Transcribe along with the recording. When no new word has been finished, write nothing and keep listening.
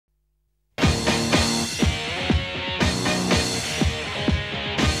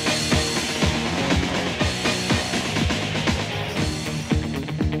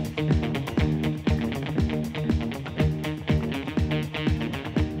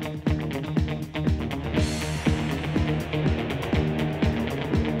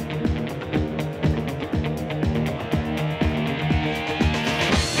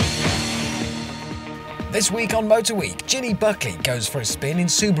This week on Motor Week, Ginny Buckley goes for a spin in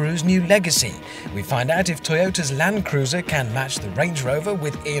Subaru's new Legacy. We find out if Toyota's Land Cruiser can match the Range Rover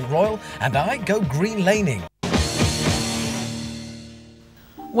with Ian Royal, and I go green laning.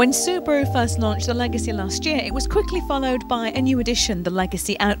 When Subaru first launched the Legacy last year, it was quickly followed by a new addition, the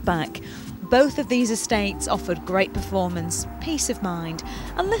Legacy Outback. Both of these estates offered great performance, peace of mind,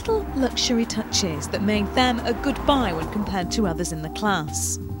 and little luxury touches that made them a good buy when compared to others in the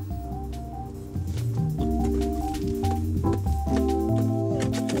class.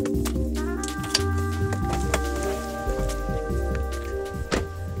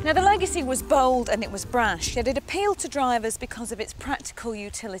 Now, the Legacy was bold and it was brash, yet it appealed to drivers because of its practical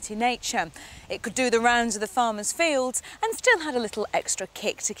utility nature. It could do the rounds of the farmers' fields and still had a little extra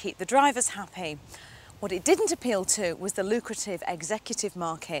kick to keep the drivers happy. What it didn't appeal to was the lucrative executive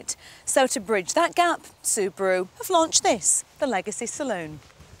market. So to bridge that gap, Subaru have launched this, the Legacy Saloon.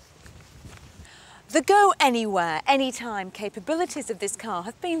 The go anywhere, anytime capabilities of this car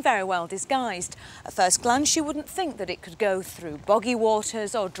have been very well disguised. At first glance you wouldn't think that it could go through boggy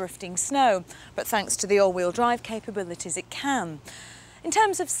waters or drifting snow, but thanks to the all-wheel drive capabilities it can. In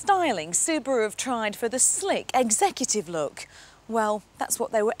terms of styling, Subaru have tried for the slick executive look. Well, that's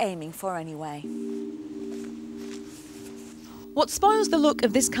what they were aiming for anyway. What spoils the look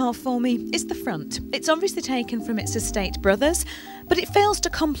of this car for me is the front. It's obviously taken from its estate brothers, but it fails to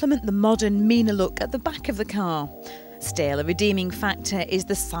complement the modern, meaner look at the back of the car. Still, a redeeming factor is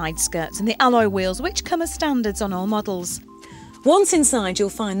the side skirts and the alloy wheels, which come as standards on all models. Once inside, you'll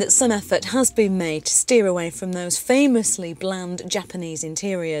find that some effort has been made to steer away from those famously bland Japanese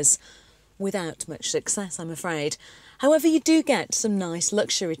interiors. Without much success, I'm afraid. However, you do get some nice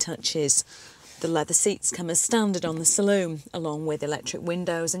luxury touches. The leather seats come as standard on the saloon, along with electric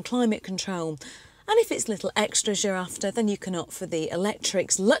windows and climate control. And if it's little extras you're after, then you can opt for the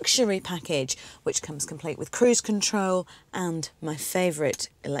Electrics Luxury Package, which comes complete with cruise control and my favourite,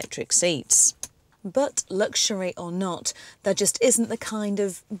 electric seats. But luxury or not, there just isn't the kind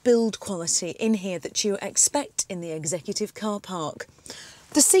of build quality in here that you expect in the executive car park.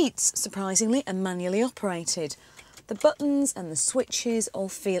 The seats, surprisingly, are manually operated. The buttons and the switches all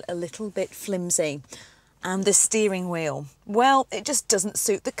feel a little bit flimsy. And the steering wheel, well, it just doesn't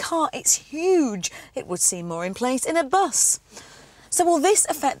suit the car. It's huge. It would seem more in place in a bus. So will this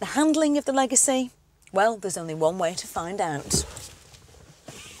affect the handling of the Legacy? Well, there's only one way to find out.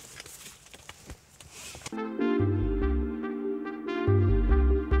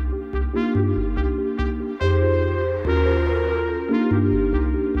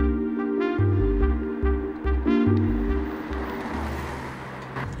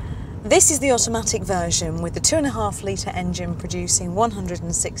 This is the automatic version with the 2.5 litre engine producing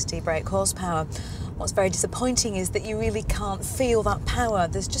 160 brake horsepower. What's very disappointing is that you really can't feel that power.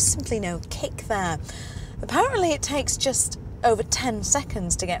 There's just simply no kick there. Apparently it takes just over 10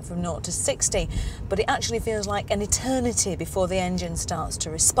 seconds to get from 0 to 60, but it actually feels like an eternity before the engine starts to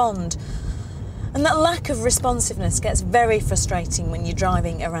respond. And that lack of responsiveness gets very frustrating when you're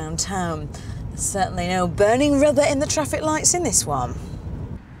driving around town. There's certainly no burning rubber in the traffic lights in this one.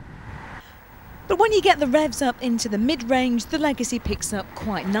 But when you get the revs up into the mid-range, the Legacy picks up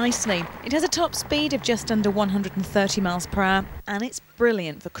quite nicely. It has a top speed of just under 130 miles per hour, and it's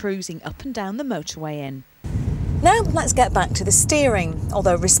brilliant for cruising up and down the motorway in. Now let's get back to the steering.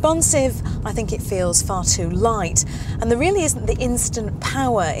 Although responsive, I think it feels far too light, and there really isn't the instant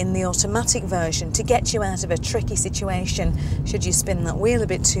power in the automatic version to get you out of a tricky situation should you spin that wheel a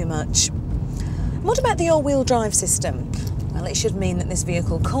bit too much. What about the all-wheel drive system? Well, it should mean that this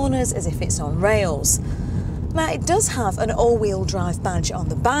vehicle corners as if it's on rails. Now, it does have an all-wheel drive badge on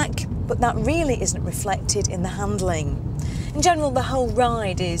the back, but that really isn't reflected in the handling. In general, the whole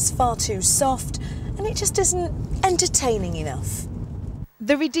ride is far too soft, and it just isn't entertaining enough.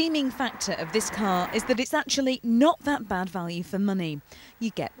 The redeeming factor of this car is that it's actually not that bad value for money.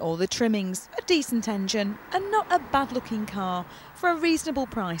 You get all the trimmings, a decent engine, and not a bad-looking car for a reasonable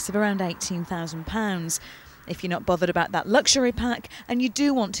price of around £18,000. If you're not bothered about that luxury pack and you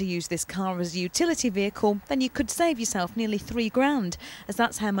do want to use this car as a utility vehicle, then you could save yourself nearly £3,000, as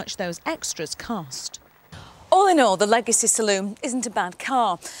that's how much those extras cost. All in all, the Legacy Saloon isn't a bad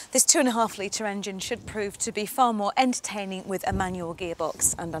car. This 2.5 litre engine should prove to be far more entertaining with a manual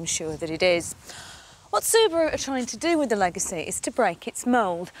gearbox, and I'm sure that it is. What Subaru are trying to do with the Legacy is to break its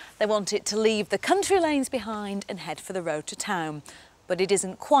mould. They want it to leave the country lanes behind and head for the road to town. But it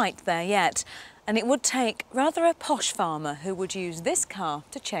isn't quite there yet, and it would take rather a posh farmer who would use this car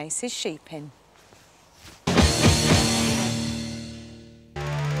to chase his sheep in.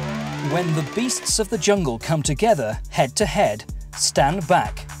 When the beasts of the jungle come together head to head, stand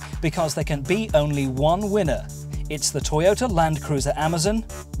back. because there can be only one winner. It's the Toyota Land Cruiser Amazon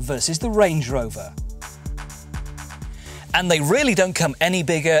versus the Range Rover. And they really don't come any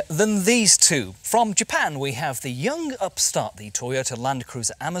bigger than these two. From Japan, we have the young upstart, the Toyota Land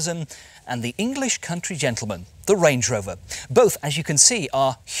Cruiser Amazon, and the English country gentleman, the Range Rover. Both, as you can see,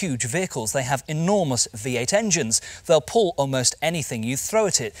 are huge vehicles. They have enormous V8 engines. They'll pull almost anything you throw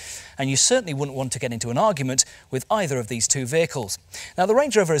at it, and you certainly wouldn't want to get into an argument with either of these two vehicles. Now, the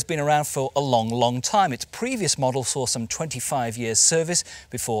Range Rover has been around for a long, long time. Its previous model saw some 25 years service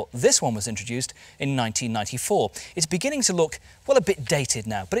before this one was introduced in 1994. It's beginning to look, well, a bit dated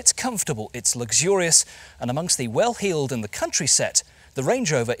now, but it's comfortable, it's luxurious, and amongst the well-heeled in the country set, the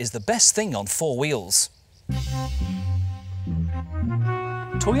Range Rover is the best thing on four wheels.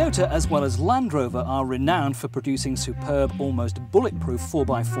 Toyota, as well as Land Rover, are renowned for producing superb, almost bulletproof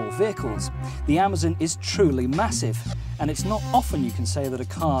 4x4 vehicles. The Amazon is truly massive, and it's not often you can say that a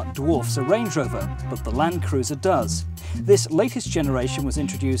car dwarfs a Range Rover, but the Land Cruiser does. This latest generation was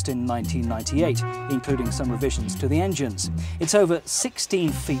introduced in 1998, including some revisions to the engines. It's over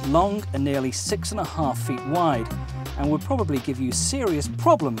 16 feet long and nearly 6.5 feet wide, and would probably give you serious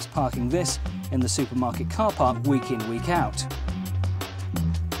problems parking this in the supermarket car park week in, week out.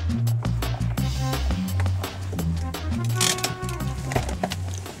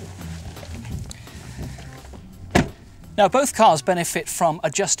 Now, both cars benefit from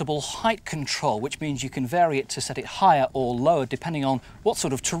adjustable height control, which means you can vary it to set it higher or lower depending on what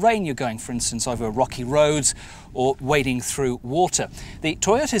sort of terrain you're going, for instance, over rocky roads or wading through water. The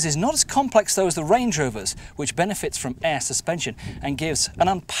Toyota's is not as complex though as the Range Rover's, which benefits from air suspension and gives an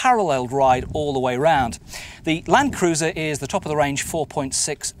unparalleled ride all the way round. The Land Cruiser is the top of the range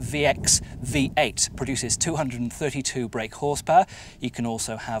 4.6 VX V8, produces 232 brake horsepower. You can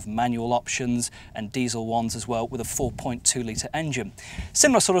also have manual options and diesel ones as well with a 4.2 litre engine.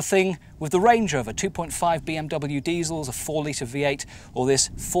 Similar sort of thing with the Range Rover, 2.5 BMW diesels, a 4 litre V8, or this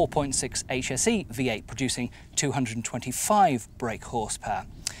 4.6 HSE V8 producing 225 brake horsepower.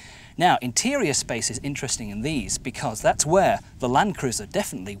 Now, interior space is interesting in these because that's where the Land Cruiser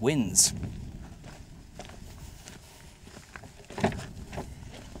definitely wins.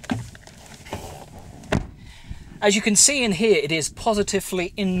 As you can see in here, it is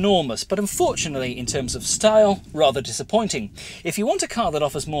positively enormous, but unfortunately, in terms of style, rather disappointing. If you want a car that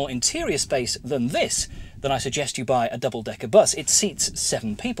offers more interior space than this, then I suggest you buy a double-decker bus. It seats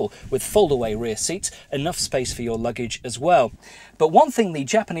 7 people with fold-away rear seats, enough space for your luggage as well. But one thing the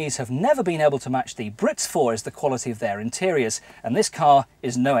Japanese have never been able to match the Brits for is the quality of their interiors, and this car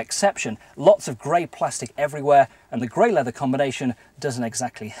is no exception. Lots of grey plastic everywhere, and the grey leather combination doesn't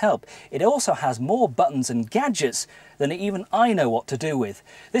exactly help. It also has more buttons and gadgets than even I know what to do with.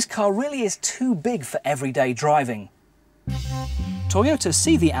 This car really is too big for everyday driving. Toyota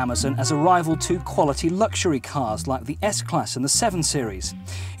see the Amazon as a rival to quality luxury cars like the S-Class and the 7 Series.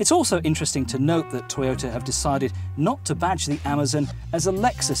 It's also interesting to note that Toyota have decided not to badge the Amazon as a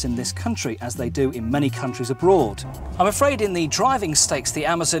Lexus in this country, as they do in many countries abroad. I'm afraid in the driving stakes, the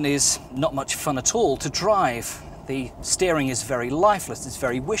Amazon is not much fun at all to drive. The steering is very lifeless, it's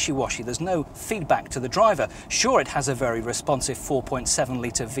very wishy-washy, there's no feedback to the driver. Sure, it has a very responsive 4.7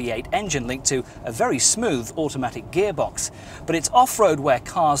 litre V8 engine linked to a very smooth automatic gearbox, but it's off-road where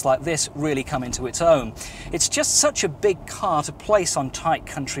cars like this really come into its own. It's just such a big car to place on tight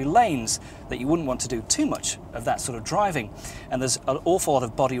country lanes that you wouldn't want to do too much of that sort of driving, and there's an awful lot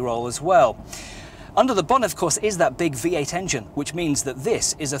of body roll as well. Under the bonnet, of course, is that big V8 engine, which means that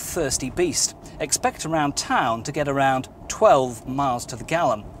this is a thirsty beast. Expect around town to get around 12 miles to the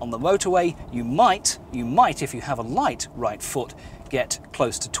gallon. On the motorway, you might, if you have a light right foot, get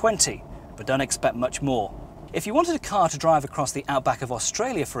close to 20, but don't expect much more. If you wanted a car to drive across the outback of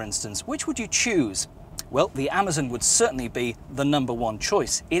Australia, for instance, which would you choose? Well, the Amazon would certainly be the #1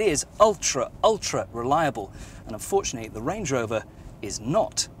 choice. It is ultra reliable, and unfortunately, the Range Rover is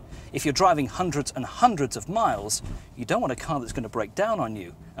not. If you're driving hundreds and hundreds of miles, you don't want a car that's going to break down on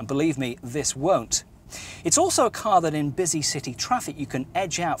you, and believe me, this won't. It's also a car that in busy city traffic you can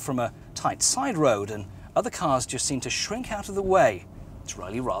edge out from a tight side road, and other cars just seem to shrink out of the way. It's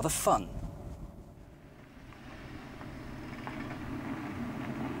really rather fun.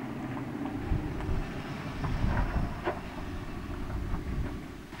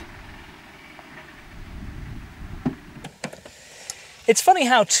 It's funny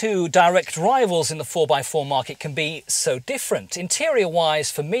how two direct rivals in the 4x4 market can be so different.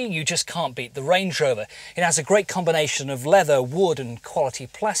 Interior-wise, for me, you just can't beat the Range Rover. It has a great combination of leather, wood and quality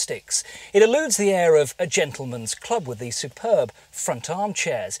plastics. It eludes the air of a gentleman's club with these superb front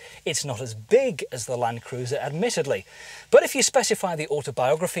armchairs. It's not as big as the Land Cruiser, admittedly. But if you specify the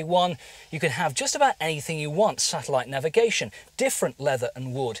autobiography one, you can have just about anything you want. Satellite navigation, different leather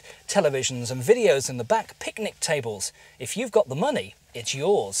and wood, televisions and videos in the back, picnic tables. If you've got the money, it's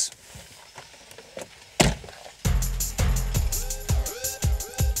yours.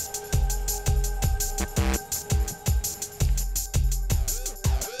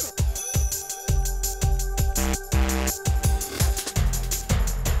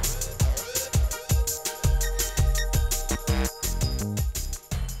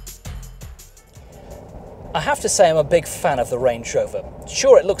 I have to say I'm a big fan of the Range Rover.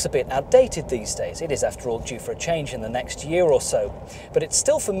 Sure, it looks a bit outdated these days. It is, after all, due for a change in the next year or so. But it's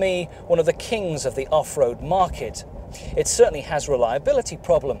still, for me, one of the kings of the off-road market. It certainly has reliability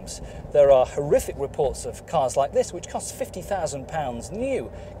problems. There are horrific reports of cars like this, which cost £50,000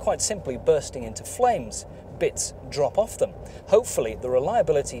 new, quite simply bursting into flames. Bits drop off them. Hopefully, the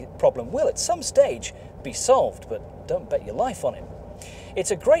reliability problem will, at some stage, be solved, but don't bet your life on it.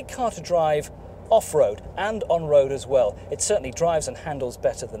 It's a great car to drive off-road and on-road as well. It certainly drives and handles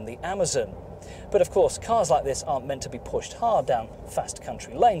better than the Amazon. But of course, cars like this aren't meant to be pushed hard down fast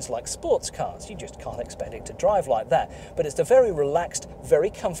country lanes like sports cars. You just can't expect it to drive like that. But it's a very relaxed, very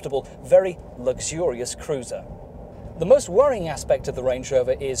comfortable, very luxurious cruiser. The most worrying aspect of the Range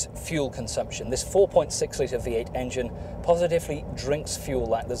Rover is fuel consumption. This 4.6 litre V8 engine positively drinks fuel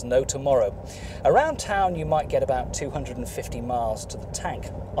like there's no tomorrow. Around town you might get about 250 miles to the tank.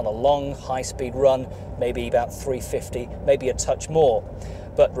 On a long high-speed run, maybe about 350, maybe a touch more.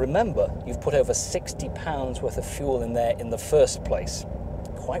 But remember, you've put over £60 worth of fuel in there in the first place.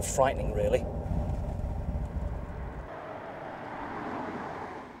 Quite frightening, really.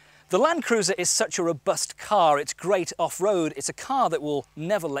 The Land Cruiser is such a robust car. It's great off-road. It's a car that will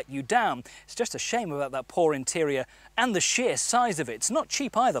never let you down. It's just a shame about that poor interior and the sheer size of it. It's not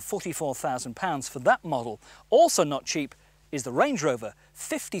cheap either, £44,000 for that model. Also not cheap is the Range Rover,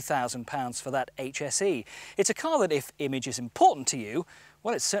 £50,000 for that HSE. It's a car that, if image is important to you,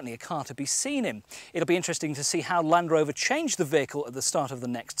 well, it's certainly a car to be seen in. It'll be interesting to see how Land Rover changed the vehicle at the start of the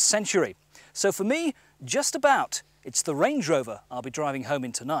next century. So for me, just about, it's the Range Rover I'll be driving home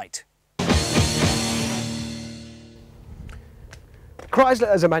in tonight. Chrysler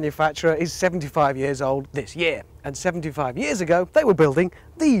as a manufacturer is 75 years old this year, and 75 years ago they were building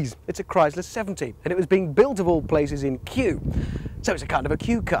these. It's a Chrysler 70, and it was being built of all places in Kew. So it's a kind of a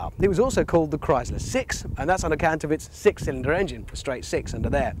Kew car. It was also called the Chrysler 6, and that's on account of its 6-cylinder engine, a straight 6 under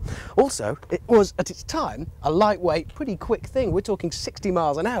there. Also, it was at its time a lightweight, pretty quick thing. We're talking 60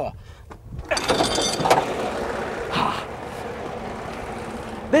 miles an hour.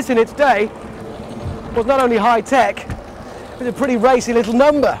 This in its day was not only high-tech, it was a pretty racy little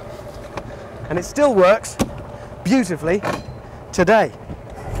number, and it still works beautifully today.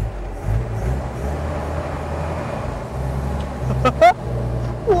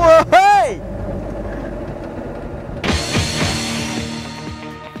 Whoa, hey!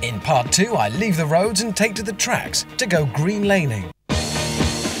 In part 2, I leave the roads and take to the tracks to go green laning.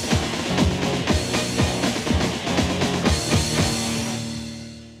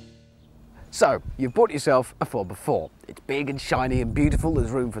 So, you've bought yourself a 4x4. It's big and shiny and beautiful, there's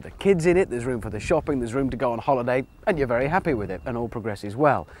room for the kids in it, there's room for the shopping, there's room to go on holiday, and you're very happy with it, and all progresses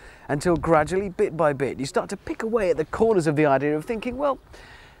well. Until gradually, bit by bit, you start to pick away at the corners of the idea of thinking, well,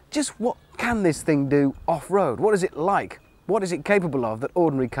 just what can this thing do off-road? What is it like? What is it capable of that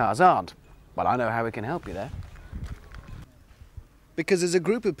ordinary cars aren't? Well, I know how we can help you there. Because there's a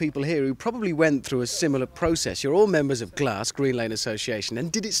group of people here who probably went through a similar process. You're all members of GLAS, Green Lane Association,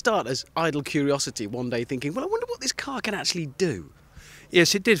 and did it start as idle curiosity one day thinking, well, I wonder what this car can actually do?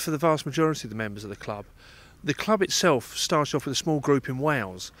 Yes, it did for the vast majority of the members of the club. The club itself started off with a small group in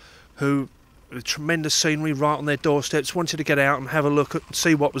Wales who, with tremendous scenery right on their doorsteps, wanted to get out and have a look and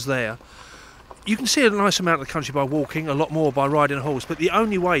see what was there. You can see a nice amount of the country by walking, a lot more by riding a horse, but the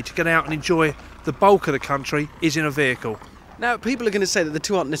only way to get out and enjoy the bulk of the country is in a vehicle. Now, people are going to say that the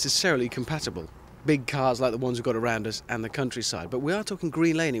two aren't necessarily compatible. Big cars like the ones we've got around us and the countryside. But we are talking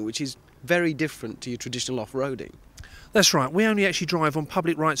green laning, which is very different to your traditional off-roading. That's right. We only actually drive on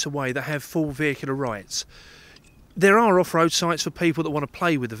public rights-of-way that have full vehicular rights. There are off-road sites for people that want to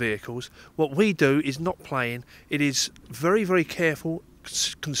play with the vehicles. What we do is not playing. It is very, very careful,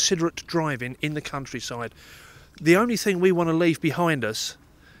 considerate driving in the countryside. The only thing we want to leave behind us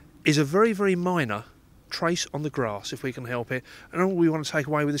is a very, very minor trace on the grass if we can help it, and all we want to take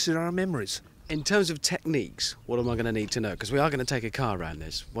away with this is our memories. In terms of techniques, what am I going to need to know? Because we are going to take a car around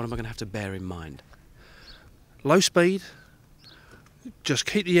this. What am I going to have to bear in mind? Low speed, just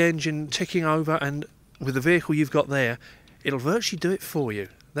keep the engine ticking over, and with the vehicle you've got there, it'll virtually do it for you.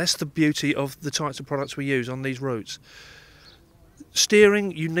 That's the beauty of the types of products we use on these routes.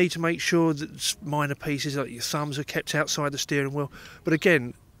 Steering, you need to make sure that minor pieces like your thumbs are kept outside the steering wheel. But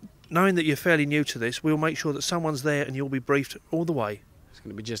again, knowing that you're fairly new to this, we'll make sure that someone's there and you'll be briefed all the way. It's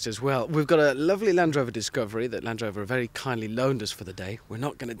going to be just as well. We've got a lovely Land Rover Discovery that Land Rover very kindly loaned us for the day. We're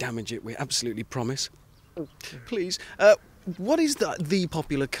not going to damage it, we absolutely promise. Oh, please. What is the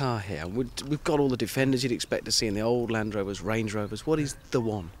popular car here? We've got all the Defenders you'd expect to see in the old Land Rovers, Range Rovers. What is the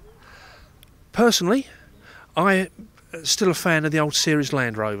one? Personally, I'm still a fan of the old series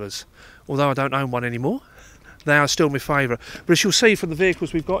Land Rovers, although I don't own one anymore. They are still my favourite. But as you'll see from the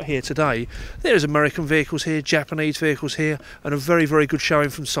vehicles we've got here today, there's American vehicles here, Japanese vehicles here, and a very, very good showing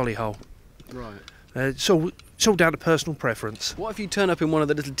from Solihull. Right. It's all down to personal preference. What if you turn up in one of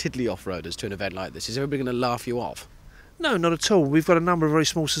the little tiddly off-roaders to an event like this? Is everybody going to laugh you off? No, not at all. We've got a number of very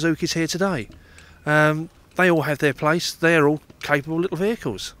small Suzukis here today. They all have their place. They're all capable little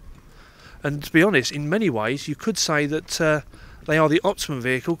vehicles. And to be honest, in many ways, you could say that they are the optimum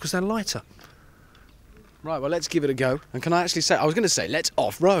vehicle because they're lighter. Right, well, let's give it a go. And can I actually say, I was going to say, let's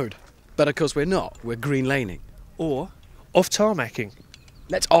off-road. But of course we're not. We're green laning. Or off-tarmacking.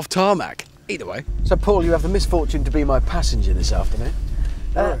 Let's off-tarmac. Either way. So, Paul, you have the misfortune to be my passenger this afternoon.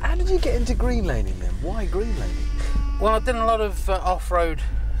 How did you get into green laning then? Why green laning? Well, I've done a lot of off-road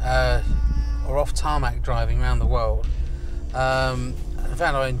or off-tarmac driving around the world. I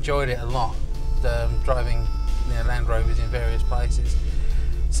found I enjoyed it a lot, driving Land Rovers in various places.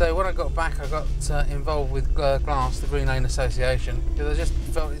 So when I got back, I got involved with GLAS, the Green Lane Association, because I just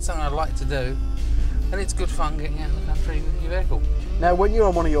felt it's something I'd like to do, and it's good fun getting out of the country with your vehicle. Now, when you're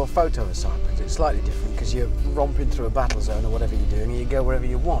on one of your photo assignments, it's slightly different because you're romping through a battle zone or whatever you're doing, and you go wherever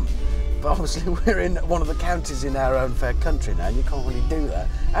you want. But obviously, we're in one of the counties in our own fair country now, and you can't really do that.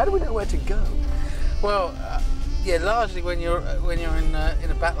 How do we know where to go? Well, yeah, largely when you're in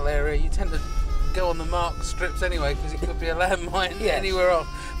a battle area, you tend to go on the marked strips anyway, because it could be a landmine anywhere off.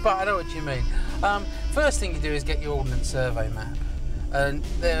 But I know what you mean. First thing you do is get your Ordnance Survey map, and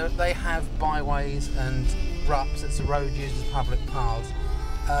they have byways and RUPs, that's the road used as public paths,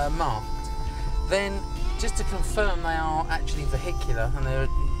 marked. Then, just to confirm they are actually vehicular and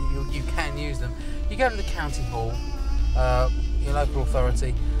you can use them, you go to the county hall, your local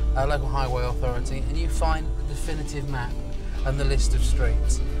authority, local highway authority, and you find the definitive map and the list of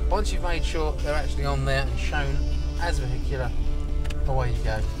streets. Once you've made sure they're actually on there and shown as vehicular, away you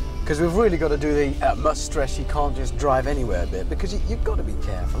go. Because we've really got to do the must stress you can't just drive anywhere bit, because you've got to be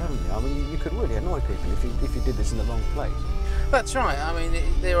careful, haven't you? I mean, you could really annoy people if you did this in the wrong place. That's right. I mean,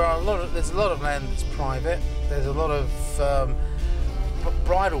 there's a lot of land that's private. There's a lot of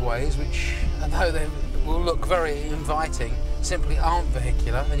bridleways which, although they will look very inviting, simply aren't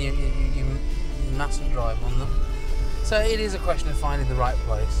vehicular, and you mustn't drive on them. So it is a question of finding the right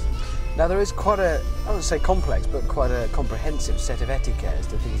place. Now, there is quite a, I wouldn't say complex, but quite a comprehensive set of etiquette as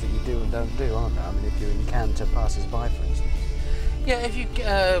to things that you do and don't do, aren't there? I mean, if you encounter passers-by, for instance. Yeah, if you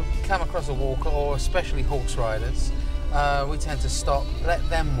come across a walker, or especially horse riders, we tend to stop, let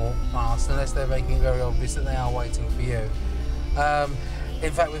them walk past, unless they're making it very obvious that they are waiting for you.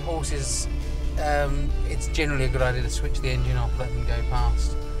 In fact, with horses, it's generally a good idea to switch the engine off, let them go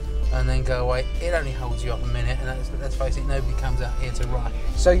past, and then go away. It only holds you up a minute, and let's face it, nobody comes out here to rush.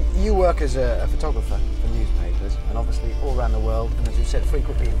 So you work as a photographer for newspapers, and obviously all around the world, and as you said,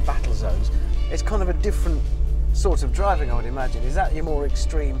 frequently in battle zones. It's kind of a different sort of driving, I would imagine. Is that your more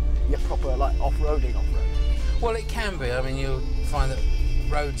extreme, your proper like off-roading off-road? Well, it can be. I mean, you'll find that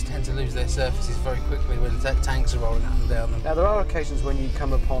roads tend to lose their surfaces very quickly when tanks are rolling up and down them. Now, there are occasions when you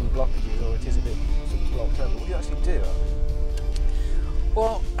come upon blockages, or it is a bit sort of blocked over. What do you actually do?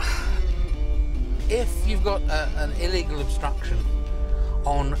 Well, if you've got an illegal obstruction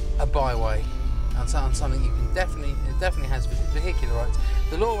on a byway, on something you can it definitely has vehicular rights,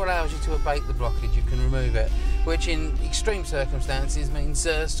 the law allows you to abate the blockage. You can remove it, which in extreme circumstances means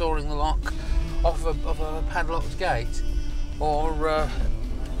sawing the lock off a padlocked gate, or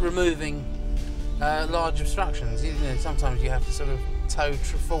removing large obstructions. You know, sometimes you have to sort of tow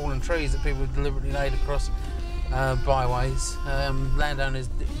fallen trees that people have deliberately laid across byways. Landowners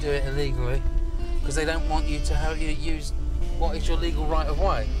do it illegally because they don't want you to use what is your legal right of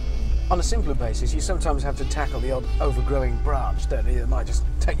way. On a simpler basis, you sometimes have to tackle the odd overgrowing branch, don't you, that might just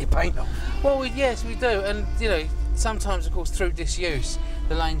take your paint off. Well, yes, we do, and you know, sometimes, of course, through disuse,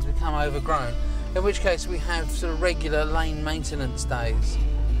 the lanes become overgrown, in which case we have sort of regular lane maintenance days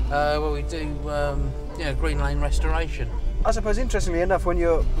where we do you know, green lane restoration. I suppose, interestingly enough, when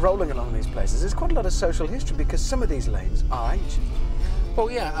you're rolling along these places, there's quite a lot of social history because some of these lanes are ancient.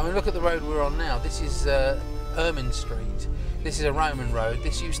 Well, yeah, I mean, look at the road we're on now. This is Ermine Street. This is a Roman road.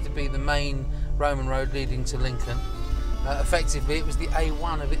 This used to be the main Roman road leading to Lincoln. Effectively, it was the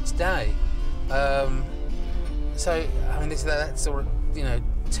A1 of its day. So, I mean, that's sort of, you know,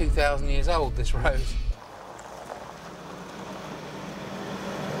 2,000 years old, this road.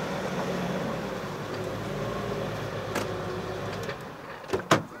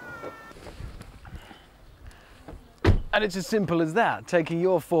 And it's as simple as that. Taking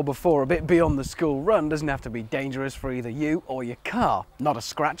your 4x4 a bit beyond the school run doesn't have to be dangerous for either you or your car. Not a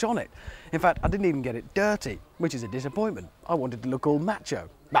scratch on it. In fact, I didn't even get it dirty, which is a disappointment. I wanted to look all macho.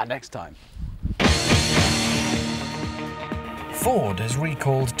 But next time. Ford has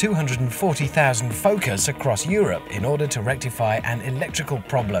recalled 240,000 Focus across Europe in order to rectify an electrical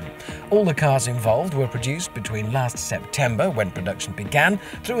problem. All the cars involved were produced between last September, when production began,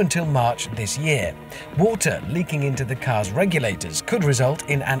 through until March this year. Water leaking into the car's regulators could result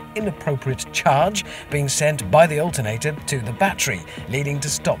in an inappropriate charge being sent by the alternator to the battery, leading to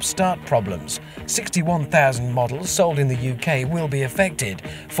stop-start problems. 61,000 models sold in the UK will be affected.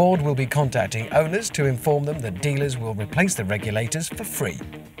 Ford will be contacting owners to inform them that dealers will replace the regulators for free.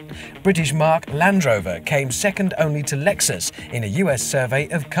 British marque Land Rover came second only to Lexus in a US survey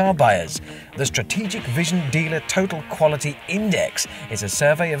of car buyers. The Strategic Vision Dealer Total Quality Index is a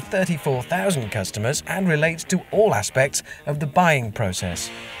survey of 34,000 customers and relates to all aspects of the buying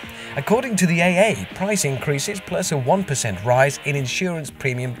process. According to the AA, price increases plus a 1% rise in insurance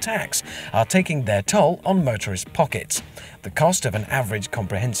premium tax are taking their toll on motorist pockets. The cost of an average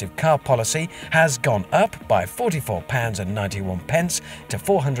comprehensive car policy has gone up by £44.91 to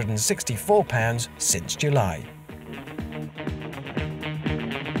 £464 since July.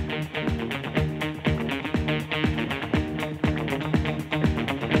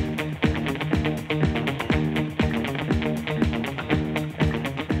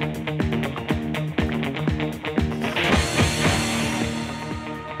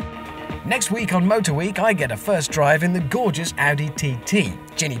 Next week on Motor Week, I get a first drive in the gorgeous Audi TT.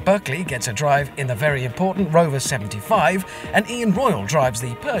 Ginny Buckley gets a drive in the very important Rover 75, and Ian Royal drives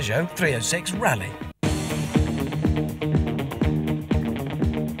the Peugeot 306 Rally.